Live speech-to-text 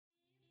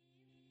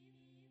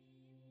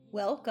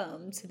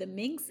Welcome to the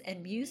Minx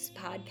and Muse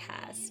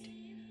podcast.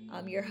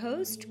 I'm your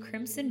host,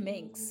 Crimson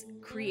Minx,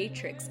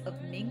 creatrix of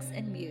Minx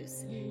and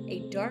Muse,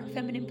 a dark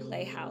feminine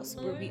playhouse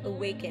where we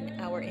awaken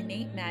our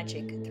innate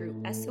magic through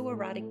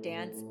esoerotic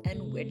dance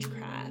and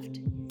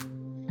witchcraft.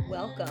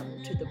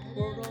 Welcome to the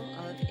portal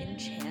of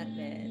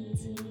enchantment.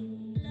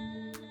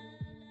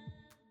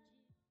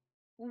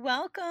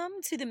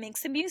 Welcome to the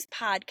Minx and Muse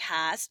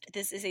podcast.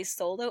 This is a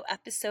solo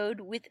episode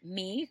with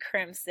me,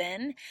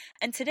 Crimson,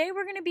 and today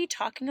we're going to be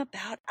talking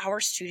about our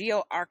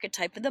studio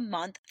archetype of the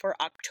month for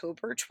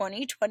October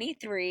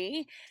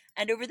 2023.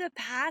 And over the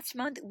past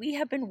month, we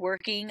have been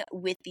working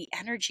with the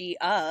energy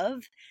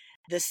of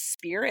the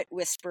Spirit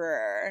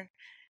Whisperer.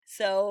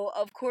 So,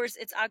 of course,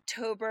 it's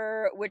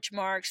October, which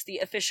marks the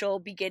official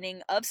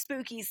beginning of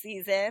spooky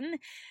season.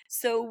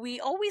 So, we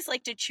always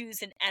like to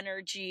choose an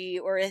energy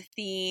or a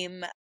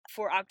theme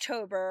for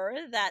October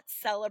that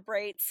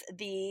celebrates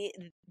the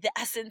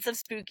essence of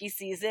spooky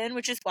season,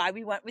 which is why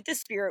we went with the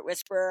Spirit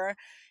Whisperer.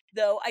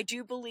 Though I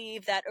do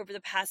believe that over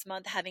the past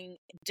month, having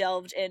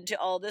delved into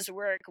all this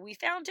work, we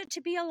found it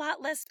to be a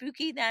lot less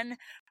spooky than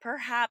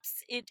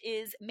perhaps it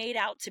is made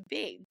out to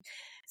be.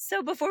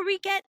 So before we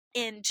get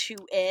into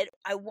it,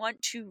 I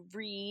want to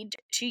read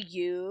to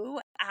you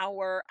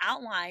our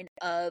outline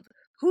of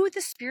who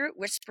the Spirit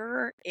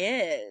Whisperer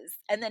is,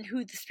 and then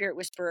who the Spirit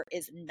Whisperer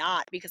is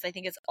not, because I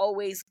think it's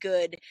always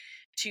good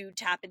to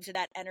tap into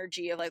that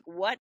energy of like,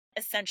 what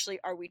essentially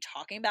are we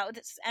talking about with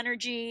this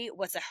energy?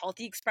 What's a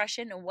healthy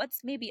expression and what's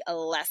maybe a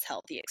less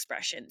healthy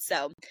expression?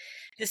 So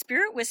the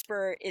Spirit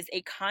Whisperer is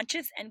a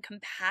conscious and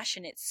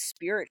compassionate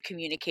spirit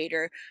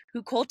communicator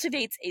who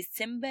cultivates a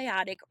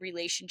symbiotic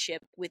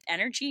relationship with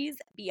energies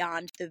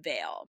beyond the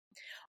veil,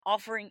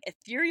 offering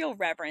ethereal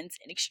reverence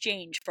in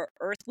exchange for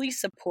earthly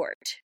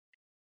support.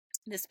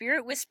 The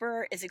Spirit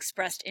Whisperer is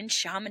expressed in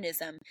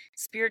shamanism,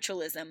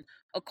 spiritualism,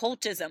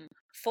 occultism,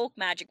 folk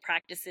magic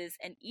practices,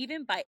 and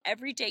even by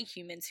everyday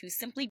humans who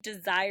simply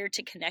desire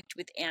to connect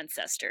with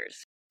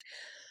ancestors.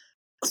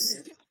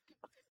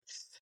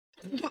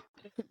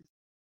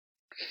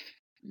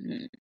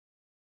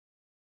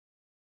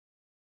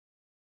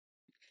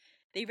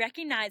 They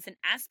recognize an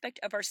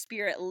aspect of our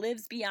spirit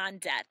lives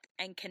beyond death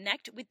and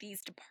connect with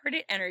these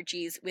departed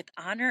energies with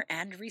honor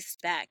and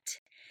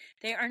respect.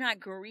 They are not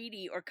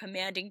greedy or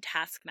commanding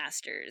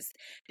taskmasters.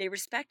 They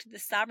respect the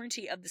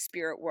sovereignty of the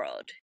spirit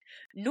world.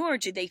 Nor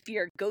do they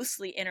fear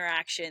ghostly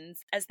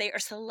interactions, as they are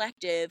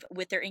selective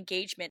with their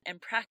engagement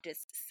and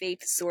practice safe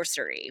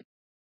sorcery.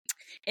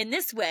 In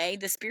this way,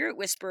 the Spirit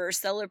Whisperer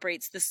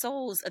celebrates the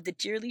souls of the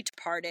dearly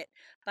departed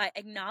by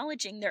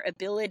acknowledging their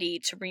ability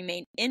to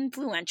remain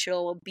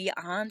influential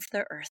beyond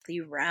the earthly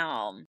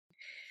realm.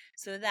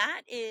 So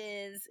that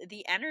is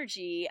the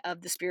energy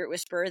of the Spirit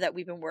Whisperer that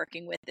we've been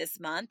working with this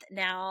month.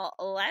 Now,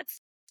 let's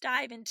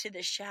dive into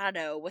the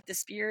shadow, what the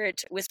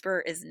Spirit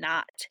Whisperer is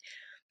not.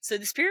 So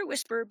the Spirit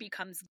Whisperer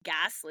becomes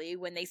ghastly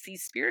when they see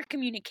spirit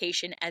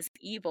communication as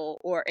evil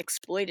or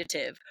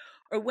exploitative,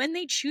 or when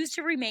they choose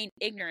to remain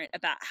ignorant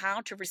about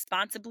how to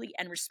responsibly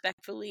and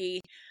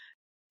respectfully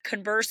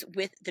converse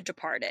with the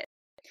departed.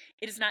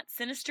 It is not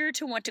sinister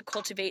to want to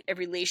cultivate a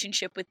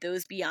relationship with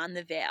those beyond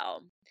the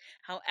veil.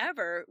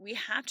 However, we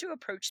have to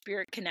approach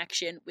spirit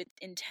connection with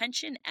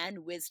intention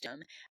and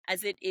wisdom,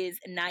 as it is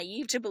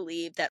naive to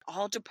believe that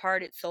all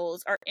departed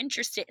souls are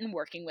interested in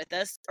working with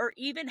us or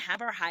even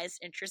have our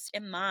highest interests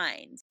in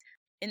mind.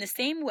 In the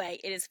same way,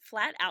 it is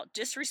flat out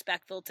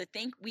disrespectful to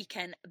think we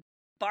can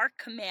bark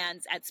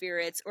commands at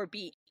spirits or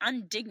be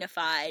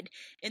undignified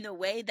in the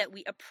way that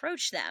we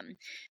approach them.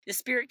 The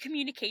spirit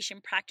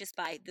communication practiced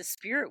by the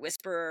Spirit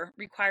Whisperer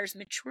requires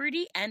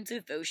maturity and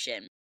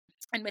devotion.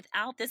 And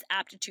without this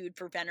aptitude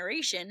for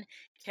veneration,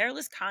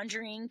 careless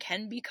conjuring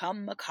can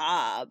become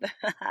macabre.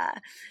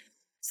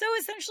 So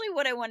essentially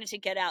what I wanted to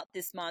get out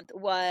this month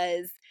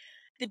was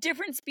the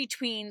difference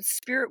between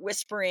spirit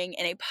whispering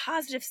and a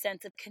positive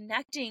sense of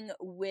connecting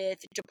with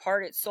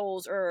departed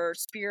souls or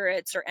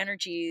spirits or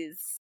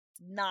energies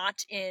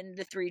not in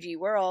the 3D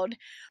world,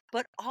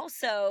 but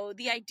also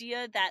the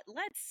idea that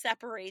let's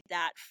separate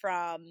that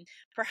from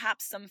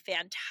perhaps some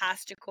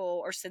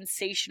fantastical or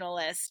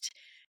sensationalist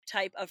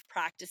type of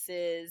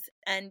practices,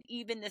 and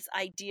even this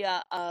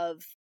idea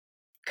of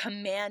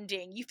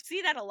commanding. You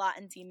see that a lot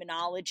in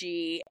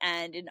demonology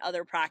and in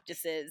other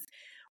practices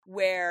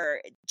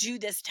where do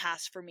this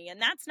task for me.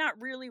 And that's not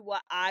really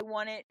what I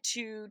wanted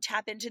to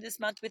tap into this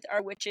month with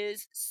our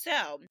witches.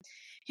 So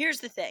here's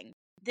the thing.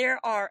 There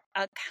are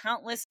a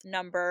countless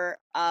number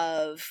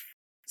of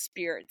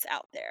spirits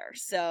out there.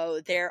 So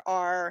there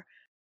are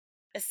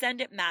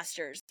ascendant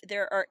masters,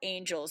 there are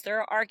angels, there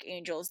are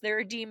archangels, there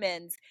are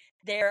demons,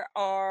 there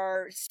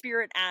are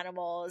spirit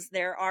animals,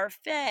 there are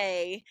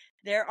fae,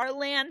 there are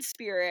land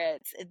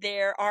spirits,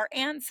 there are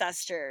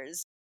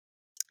ancestors.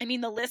 I mean,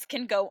 the list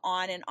can go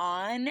on,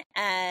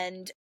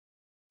 and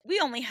we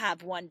only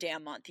have one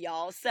damn month,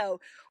 y'all. So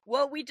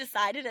what we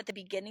decided at the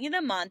beginning of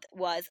the month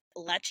was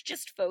let's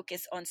just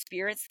focus on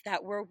spirits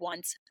that were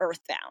once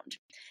earthbound.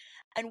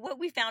 And what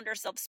we found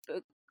ourselves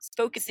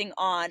focusing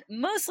on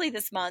mostly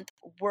this month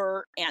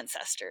were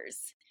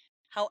ancestors.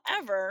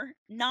 However,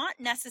 not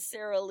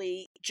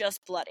necessarily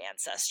just blood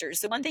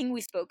ancestors. The one thing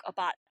we spoke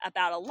about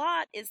a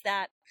lot is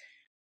that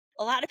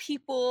a lot of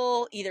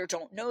people either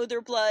don't know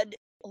their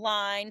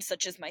bloodline,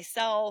 such as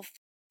myself,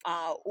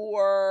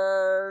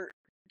 or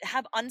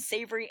have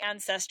unsavory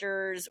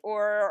ancestors,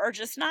 or are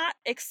just not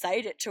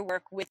excited to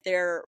work with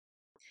the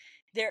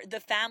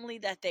family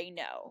that they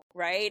know,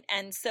 right?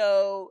 And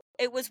so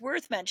it was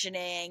worth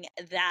mentioning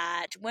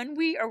that when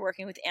we are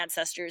working with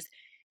ancestors,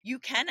 you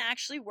can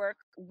actually work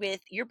with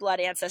your blood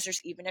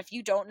ancestors even if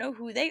you don't know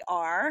who they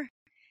are.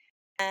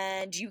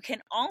 And you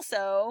can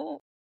also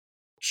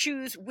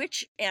choose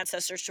which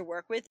ancestors to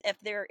work with if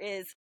there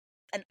is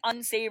an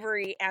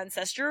unsavory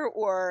ancestor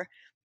or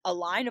a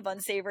line of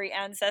unsavory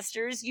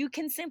ancestors. You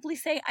can simply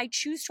say, I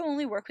choose to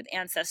only work with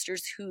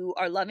ancestors who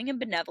are loving and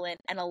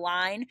benevolent and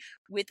align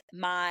with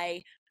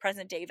my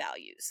present day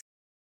values.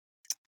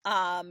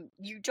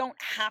 You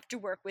don't have to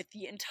work with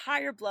the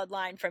entire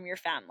bloodline from your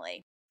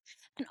family.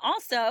 And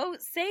also,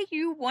 say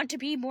you want to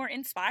be more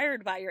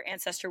inspired by your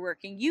ancestor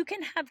working, you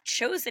can have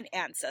chosen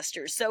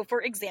ancestors. So,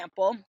 for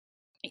example,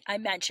 I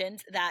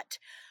mentioned that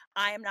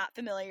I am not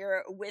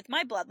familiar with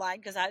my bloodline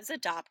because I was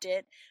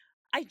adopted.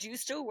 I do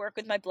still work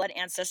with my blood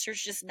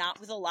ancestors, just not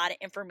with a lot of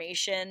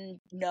information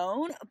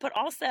known. But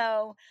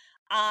also,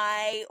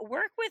 I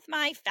work with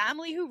my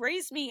family who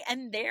raised me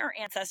and their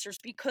ancestors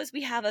because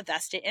we have a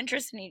vested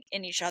interest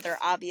in each other,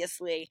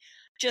 obviously,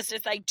 just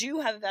as I do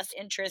have a vested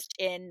interest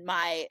in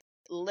my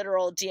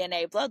literal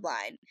DNA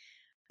bloodline.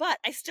 But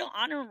I still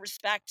honor and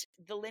respect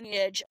the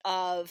lineage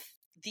of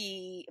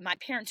my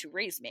parents who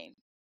raised me.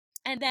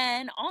 And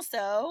then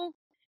also,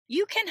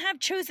 you can have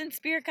chosen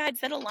spirit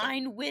guides that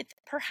align with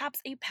perhaps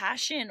a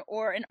passion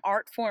or an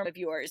art form of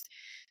yours.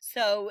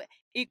 So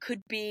it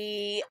could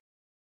be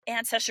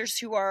ancestors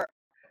who are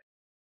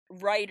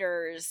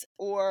writers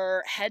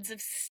or heads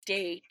of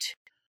state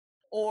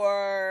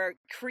or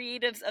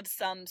creatives of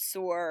some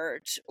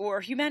sort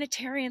or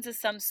humanitarians of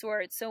some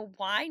sort. So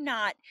why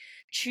not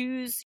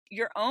choose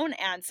your own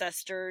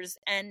ancestors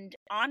and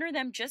honor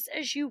them just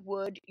as you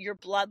would your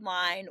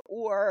bloodline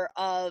or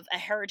of a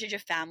heritage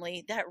of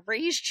family that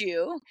raised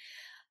you?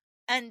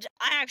 And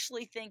I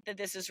actually think that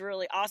this is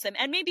really awesome.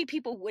 And maybe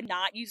people would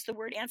not use the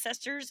word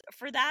ancestors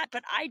for that,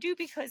 but I do,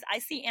 because I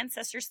see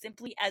ancestors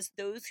simply as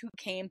those who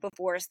came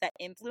before us that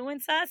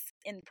influence us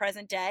in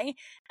present day.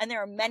 And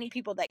there are many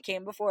people that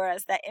came before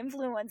us that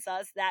influence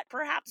us that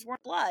perhaps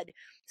weren't blood.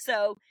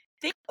 So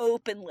think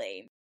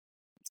openly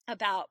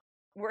about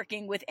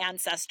working with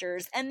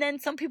ancestors. And then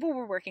some people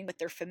were working with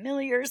their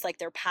familiars, like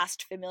their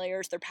past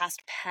familiars, their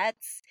past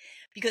pets,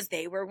 because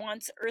they were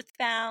once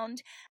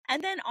earthbound.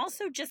 And then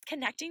also just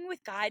connecting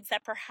with guides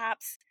that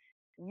perhaps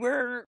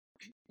we're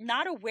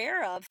not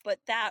aware of, but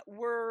that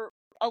were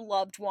a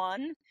loved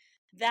one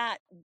that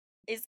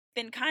is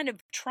been kind of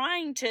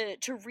trying to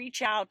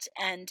reach out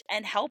and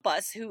help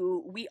us,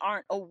 who we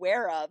aren't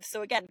aware of.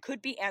 So again,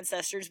 could be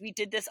ancestors. We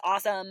did this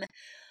awesome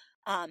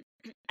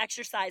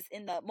exercise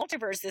in the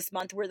multiverse this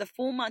month, where the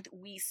full month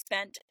we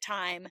spent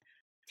time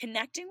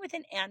connecting with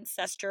an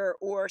ancestor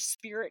or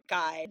spirit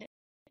guide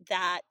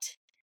that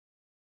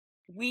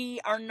we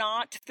are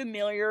not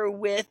familiar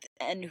with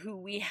and who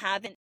we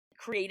haven't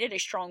created a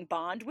strong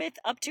bond with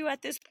up to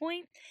at this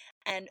point,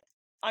 and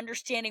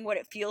understanding what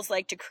it feels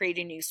like to create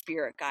a new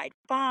spirit guide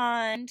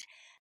bond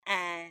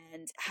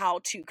and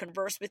how to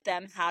converse with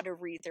them, how to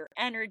read their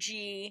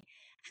energy,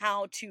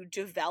 how to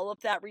develop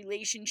that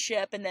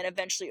relationship, and then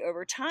eventually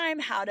over time,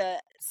 how to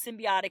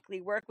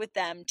symbiotically work with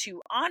them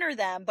to honor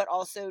them, but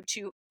also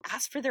to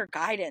ask for their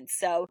guidance.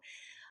 So,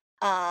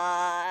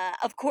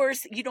 of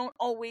course, you don't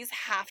always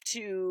have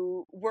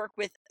to work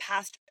with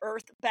past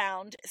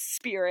earthbound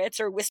spirits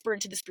or whisper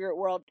into the spirit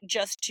world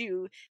just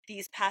to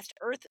these past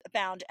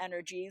earthbound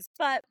energies,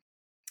 but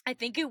I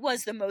think it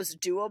was the most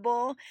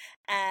doable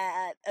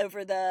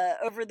over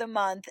the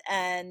month,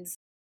 and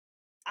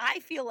I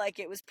feel like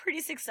it was pretty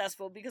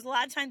successful, because a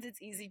lot of times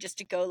it's easy just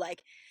to go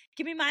like,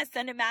 give me my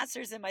ascended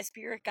masters and my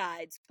spirit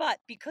guides. But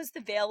because the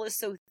veil is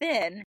so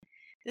thin,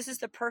 this is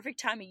the perfect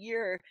time of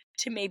year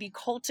to maybe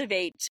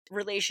cultivate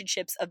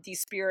relationships of these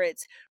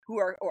spirits who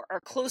are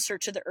closer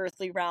to the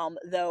earthly realm,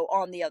 though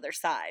on the other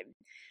side.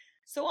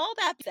 So all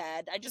that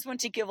said, I just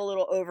want to give a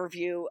little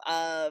overview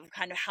of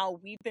kind of how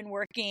we've been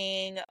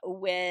working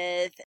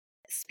with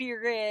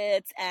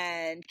spirits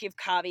and give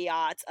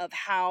caveats of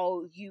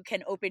how you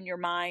can open your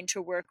mind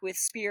to work with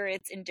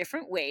spirits in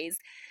different ways.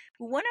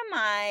 One of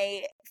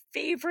my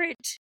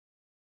favorite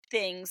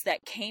things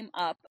that came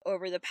up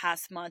over the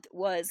past month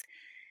was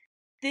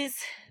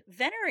this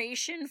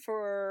veneration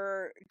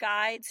for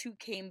guides who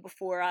came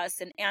before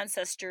us and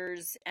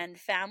ancestors and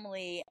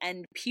family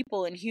and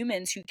people and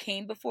humans who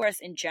came before us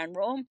in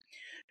general,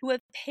 who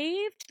have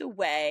paved the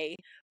way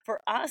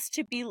for us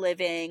to be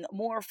living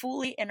more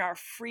fully in our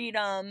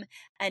freedom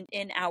and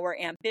in our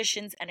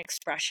ambitions and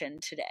expression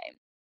today.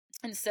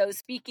 And so,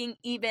 speaking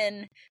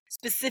even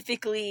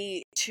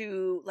specifically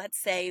to,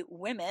 let's say,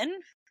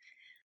 women,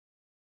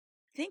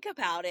 think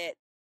about it.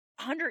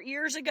 100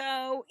 years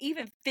ago,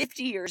 even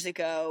 50 years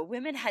ago,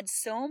 women had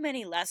so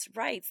many less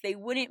rights. They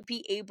wouldn't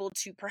be able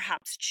to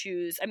perhaps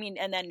choose. I mean,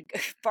 and then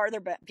farther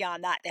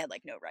beyond that, they had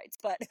like no rights,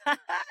 but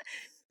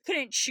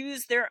couldn't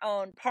choose their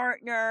own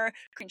partner,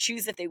 couldn't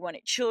choose if they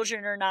wanted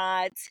children or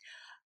not,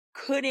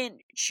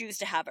 couldn't choose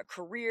to have a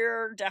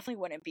career, definitely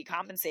wouldn't be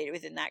compensated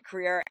within that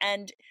career.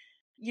 And,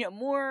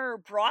 more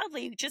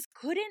broadly, just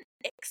couldn't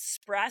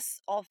express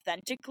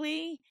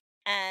authentically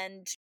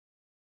and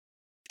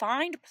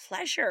find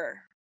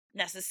pleasure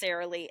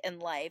necessarily in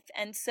life.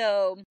 And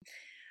so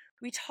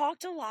we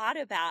talked a lot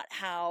about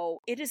how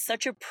it is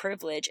such a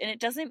privilege, and it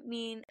doesn't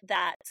mean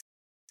that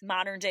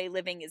modern day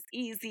living is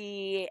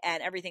easy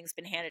and everything's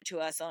been handed to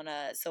us on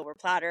a silver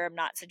platter. I'm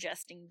not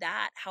suggesting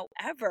that.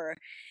 However,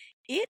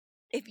 it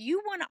if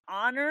you want to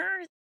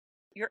honor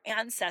your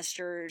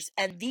ancestors,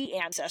 and the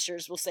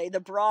ancestors, will say the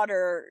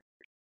broader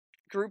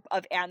group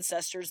of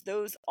ancestors,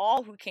 those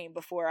all who came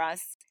before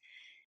us,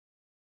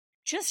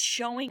 just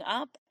showing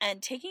up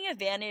and taking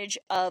advantage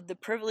of the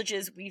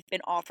privileges we've been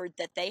offered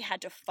that they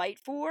had to fight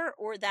for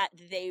or that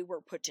they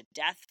were put to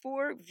death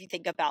for. If you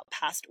think about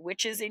past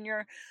witches in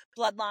your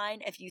bloodline,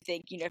 if you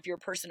think, if you're a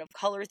person of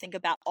color, think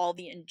about all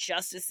the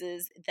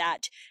injustices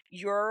that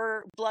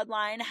your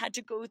bloodline had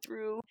to go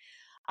through.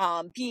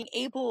 Being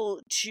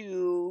able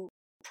to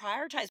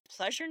prioritize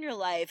pleasure in your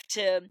life,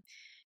 to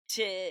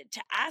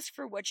ask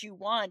for what you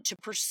want, to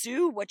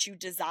pursue what you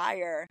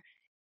desire.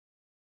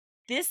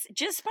 This,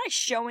 just by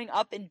showing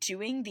up and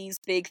doing these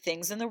big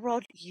things in the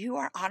world, you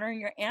are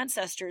honoring your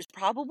ancestors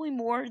probably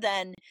more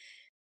than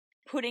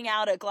putting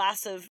out a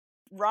glass of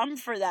rum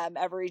for them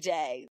every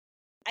day.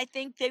 I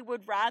think they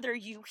would rather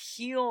you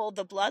heal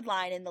the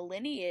bloodline and the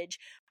lineage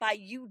by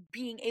you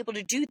being able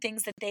to do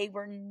things that they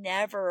were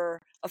never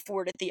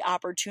afforded the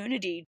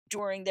opportunity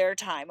during their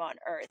time on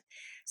earth.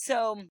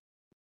 So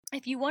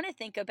if you want to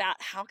think about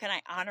how can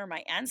I honor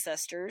my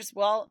ancestors,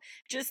 well,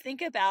 just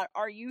think about,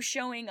 are you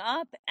showing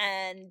up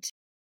and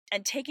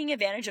taking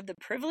advantage of the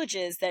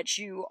privileges that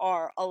you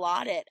are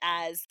allotted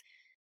as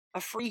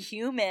a free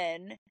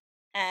human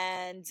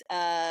and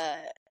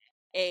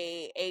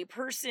a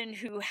person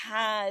who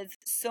has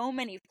so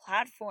many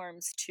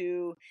platforms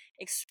to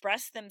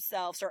express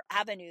themselves, or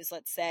avenues,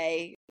 let's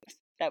say.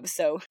 That was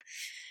so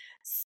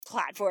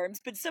platforms,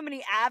 but so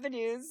many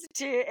avenues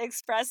to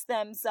express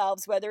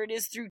themselves, whether it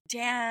is through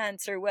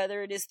dance or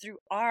whether it is through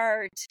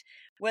art,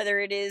 whether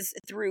it is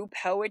through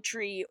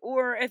poetry,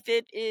 or if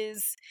it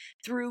is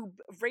through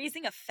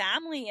raising a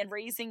family and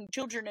raising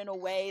children in a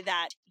way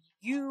that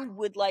you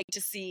would like to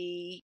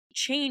see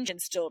change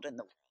instilled in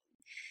the world.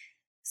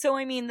 So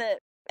I mean,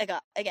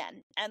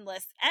 again,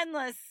 endless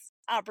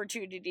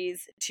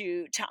opportunities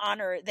to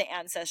honor the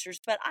ancestors,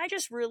 but I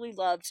just really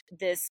loved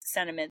this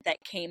sentiment that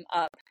came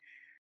up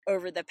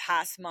over the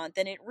past month,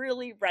 and it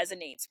really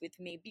resonates with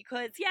me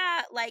because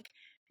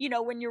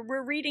when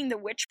we're reading the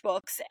witch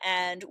books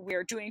and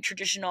we're doing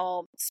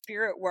traditional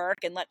spirit work,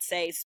 and let's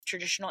say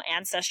traditional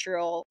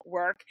ancestral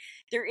work,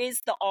 there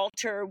is the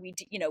altar. We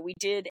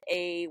did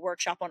a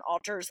workshop on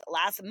altars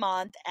last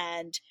month,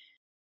 and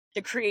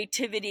the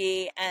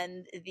creativity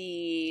and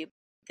the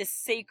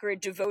sacred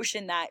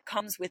devotion that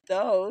comes with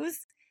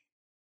those.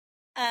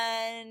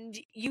 And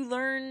you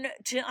learn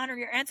to honor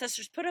your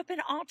ancestors, put up an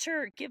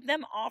altar, give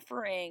them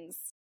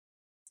offerings,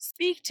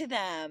 speak to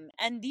them.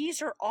 And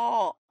these are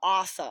all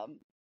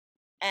awesome.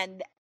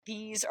 And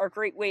these are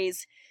great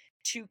ways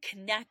to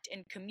connect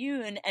and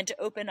commune and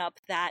to open up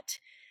that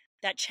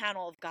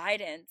channel of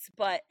guidance.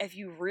 But if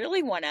you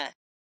really want to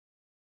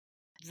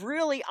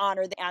really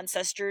honor the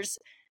ancestors,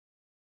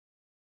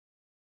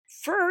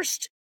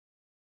 first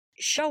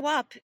show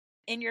up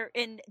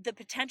in the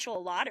potential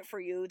allotted for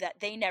you that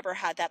they never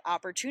had that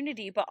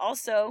opportunity, but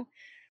also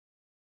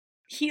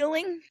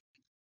healing.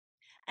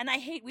 And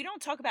we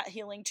don't talk about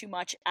healing too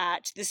much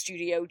at the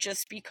studio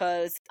just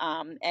because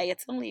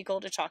it's illegal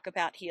to talk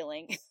about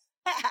healing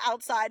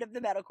outside of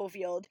the medical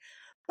field.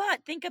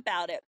 But think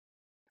about it.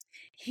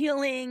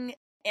 Healing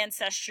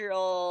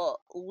ancestral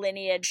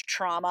lineage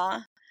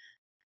trauma,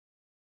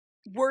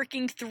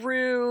 working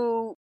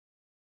through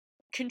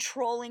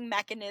controlling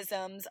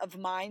mechanisms of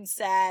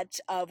mindset,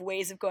 of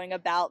ways of going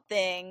about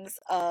things,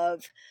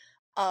 of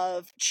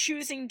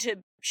choosing to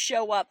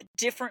show up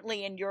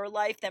differently in your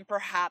life than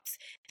perhaps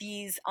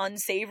these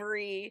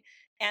unsavory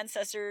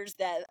ancestors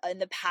that in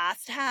the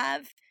past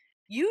have.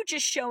 You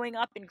just showing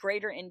up in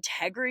greater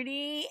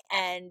integrity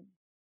and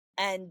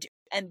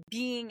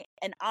being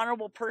an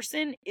honorable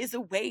person is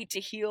a way to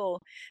heal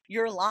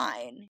your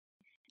line,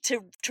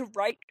 to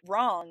right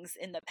wrongs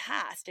in the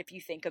past, if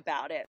you think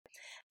about it.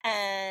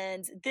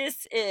 And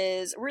this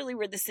is really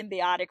where the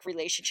symbiotic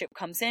relationship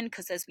comes in,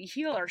 because as we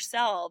heal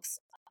ourselves,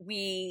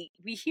 we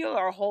heal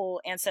our whole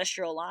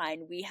ancestral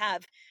line.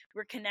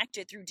 We're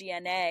connected through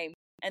DNA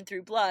and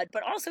through blood,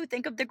 but also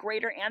think of the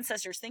greater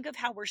ancestors. Think of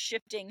how we're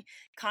shifting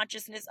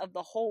consciousness of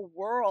the whole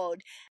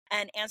world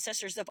and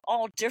ancestors of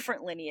all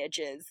different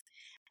lineages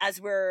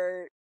as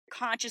we're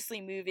consciously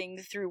moving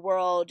through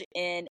world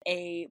in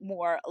a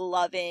more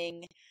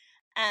loving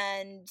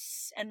and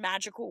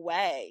magical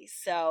way.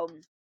 So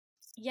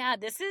Yeah,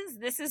 this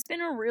has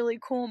been a really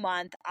cool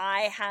month.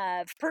 I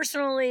have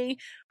personally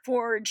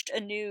forged a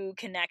new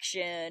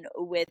connection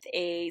with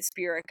a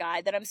spirit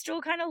guide that I'm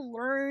still kind of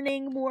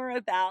learning more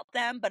about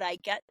them, but I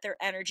get their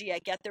energy, I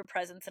get their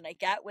presence, and I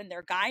get when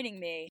they're guiding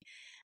me.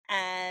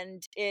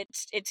 And it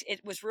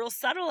was real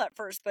subtle at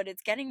first, but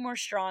it's getting more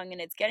strong and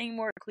it's getting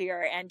more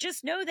clear. And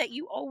just know that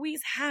you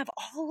always have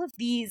all of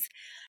these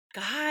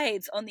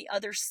guides on the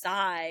other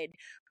side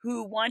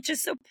who want to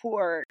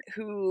support,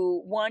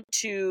 who want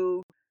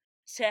to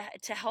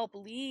help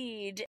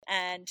lead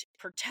and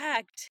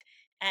protect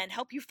and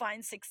help you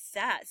find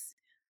success.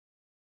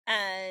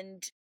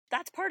 And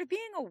that's part of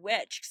being a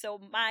witch. So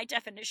my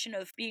definition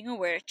of being a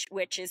witch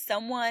is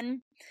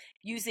someone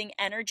using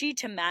energy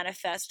to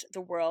manifest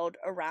the world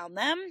around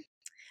them.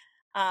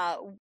 Uh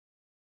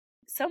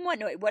someone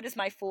no, what is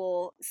my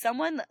fool?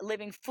 Someone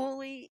living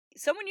fully,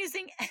 someone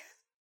using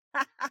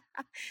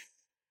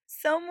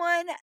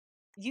someone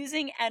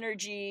using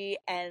energy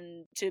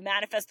and to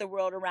manifest the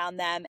world around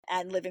them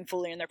and living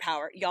fully in their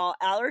power. Y'all,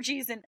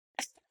 allergies in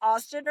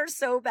Austin are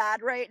so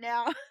bad right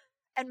now,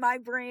 and my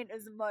brain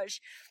is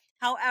mush.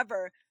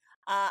 However,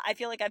 I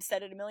feel like I've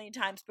said it a million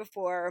times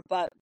before,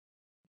 but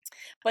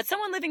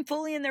someone living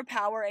fully in their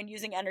power and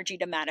using energy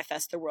to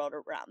manifest the world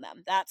around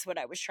them. That's what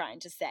I was trying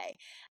to say.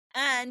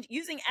 And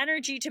using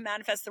energy to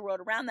manifest the world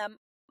around them,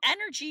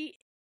 energy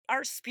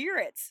are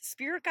spirits.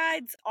 Spirit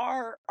guides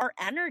are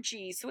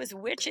energy. So as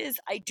witches,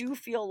 I do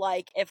feel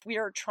like if we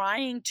are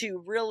trying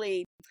to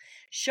really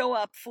show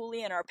up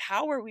fully in our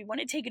power, we want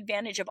to take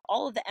advantage of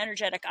all of the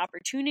energetic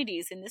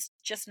opportunities, and this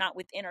just not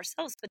within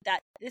ourselves, but that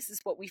this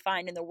is what we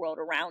find in the world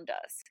around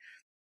us.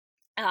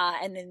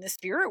 And in the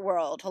spirit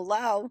world.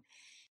 Hello.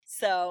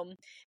 So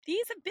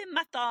these have been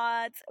my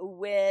thoughts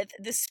with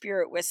the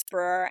Spirit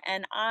Whisperer,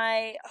 and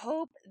I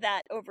hope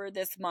that over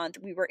this month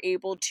we were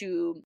able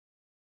to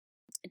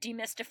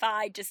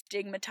demystify,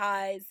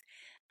 destigmatize,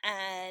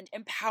 and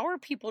empower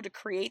people to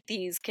create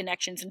these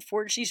connections and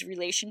forge these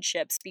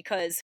relationships,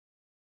 because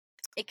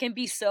it can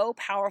be so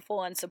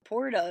powerful and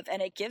supportive,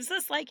 and it gives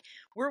us, like,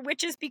 we're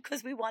witches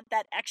because we want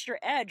that extra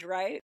edge,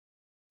 right?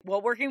 Well,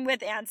 working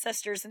with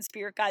ancestors and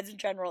spirit guides in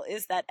general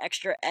is that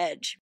extra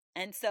edge.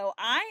 And so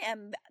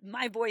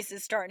my voice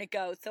is starting to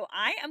go. So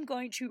I am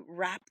going to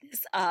wrap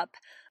this up.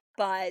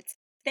 But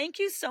thank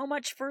you so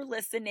much for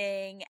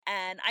listening.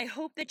 And I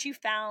hope that you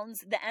found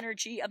the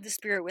energy of the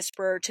Spirit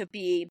Whisperer to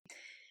be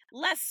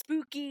less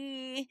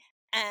spooky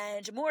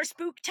and more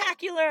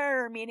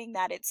spooktacular, meaning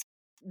that it's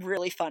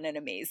really fun and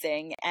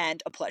amazing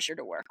and a pleasure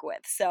to work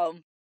with. So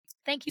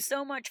thank you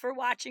so much for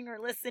watching or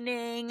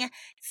listening.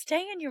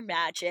 Stay in your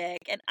magic,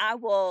 and I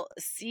will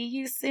see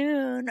you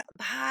soon.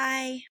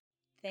 Bye.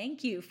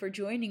 Thank you for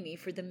joining me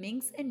for the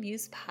Minx and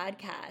Muse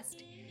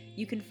podcast.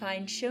 You can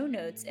find show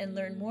notes and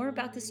learn more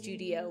about the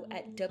studio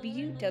at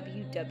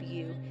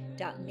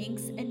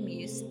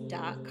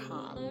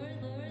www.minxandmuse.com.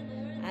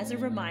 As a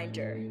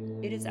reminder,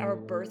 it is our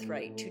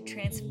birthright to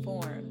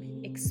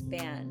transform,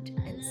 expand,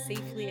 and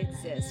safely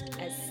exist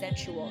as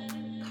sensual,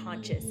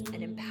 conscious,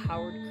 and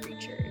empowered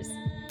creatures.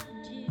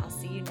 I'll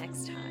see you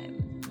next time.